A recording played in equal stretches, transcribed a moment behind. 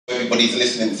everybody's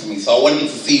listening to me. So I wanted to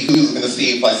see who's going to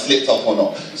see if I slipped up or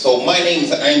not. So my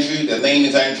name's Andrew. The name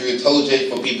is Andrew Itoje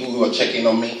for people who are checking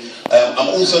on me. I'm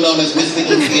also known as Mr.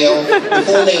 ETL. The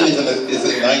full name is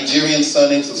a Nigerian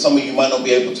surname, so some of you might not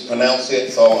be able to pronounce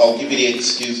it, so I'll give you the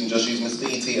excuse and just use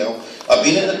Mr. ETL. I've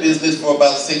been in the business for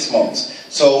about 6 months.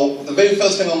 So the very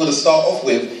first thing I'm going to start off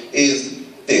with is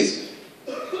this.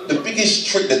 The biggest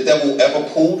trick the devil ever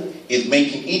pulled is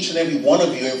making each and every one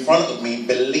of you in front of me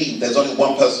believe there's only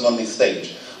one person on this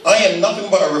stage. I am nothing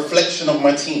but a reflection of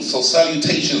my team, so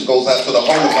salutations goes out to the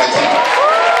whole of my team.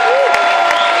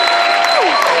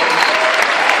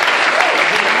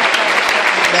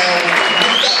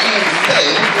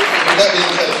 That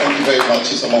being said, thank you very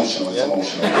much. It's emotional. Now,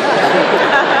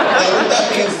 with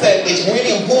that being said, it's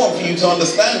really important for you to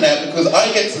understand that because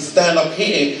I get to stand up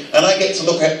here and I get to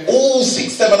look at all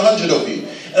 600-700 of you.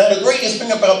 And the greatest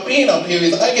thing about being up here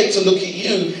is I get to look at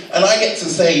you and I get to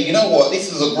say, you know what,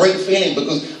 this is a great feeling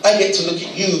because I get to look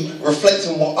at you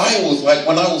reflecting what I was like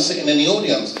when I was sitting in the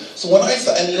audience. So when I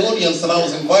sat in the audience and I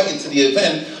was invited to the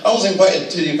event, I was invited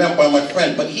to the event by my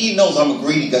friend, but he knows I'm a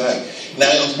greedy guy. Now,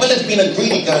 as well as being a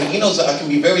greedy guy, he knows that I can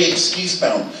be very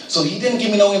excuse-bound. So he didn't give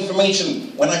me no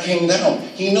information when I came down.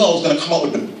 He knew I was going to come up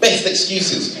with the best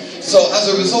excuses. So as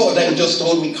a result of that, he just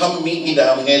told me, come meet me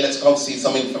down here, let's come see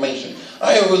some information.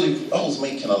 I was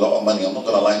making a lot of money, I'm not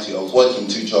going to lie to you. I was working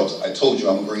 2 jobs. I told you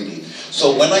I'm greedy.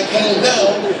 So when I came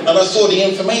down and I saw the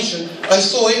information, I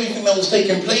saw everything that was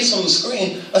taking place on the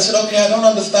screen. I said, okay, I don't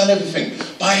understand everything,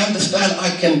 but I understand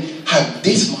I can have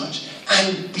this much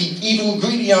and be even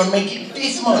greedier and make it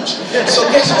this much. So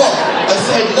guess what? I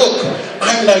said, look,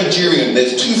 I'm Nigerian.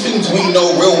 There's 2 things we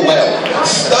know real well.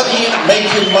 Studying,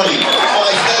 making money. So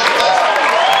I said,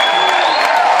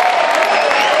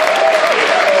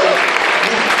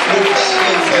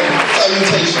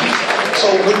 salutations. So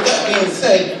with that being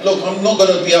said, look, I'm not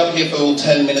going to be up here for all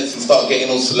 10 minutes and start getting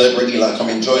all celebrity like I'm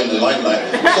enjoying the limelight.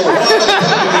 So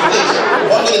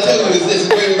what I'm going to tell you is this.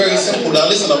 It's very, very simple. Now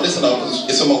listen up, because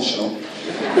it's emotional.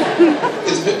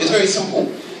 It's very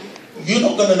simple. You're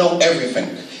not going to know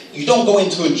everything. You don't go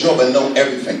into a job and know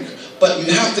everything. But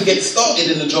you have to get started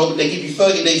in the job. They give you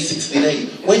 30 days, 60 days.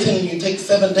 We're telling you, take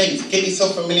 7 days. Get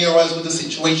yourself familiarized with the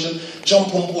situation.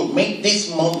 Jump on board. Make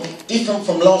this month different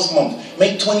from last month.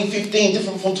 Make 2015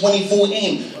 different from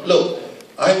 2014. Look,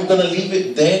 I'm going to leave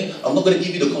it there. I'm not going to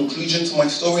give you the conclusion to my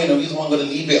story. And the reason why I'm going to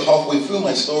leave it halfway through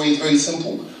my story is very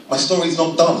simple. My story is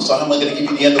not done. So how am I going to give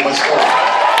you the end of my story?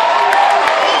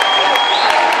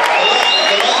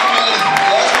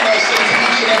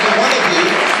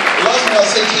 I'll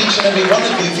say to each and every one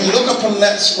of you, if you look up on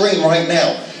that screen right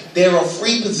now, there are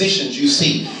 3 positions you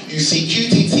see. You see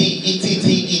QTT, ETT,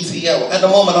 ETL. At the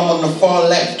moment, I'm on the far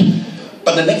left.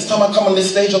 But the next time I come on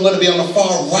this stage, I'm going to be on the far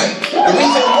right. The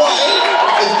reason why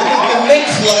is because the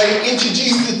next slide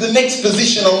introduces the next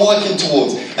position I'm working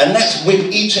towards. And that's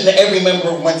with each and every member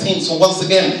of my team. So once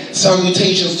again,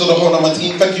 salutations to the whole of my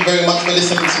team. Thank you very much for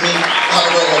listening to me. Have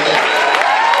a great day.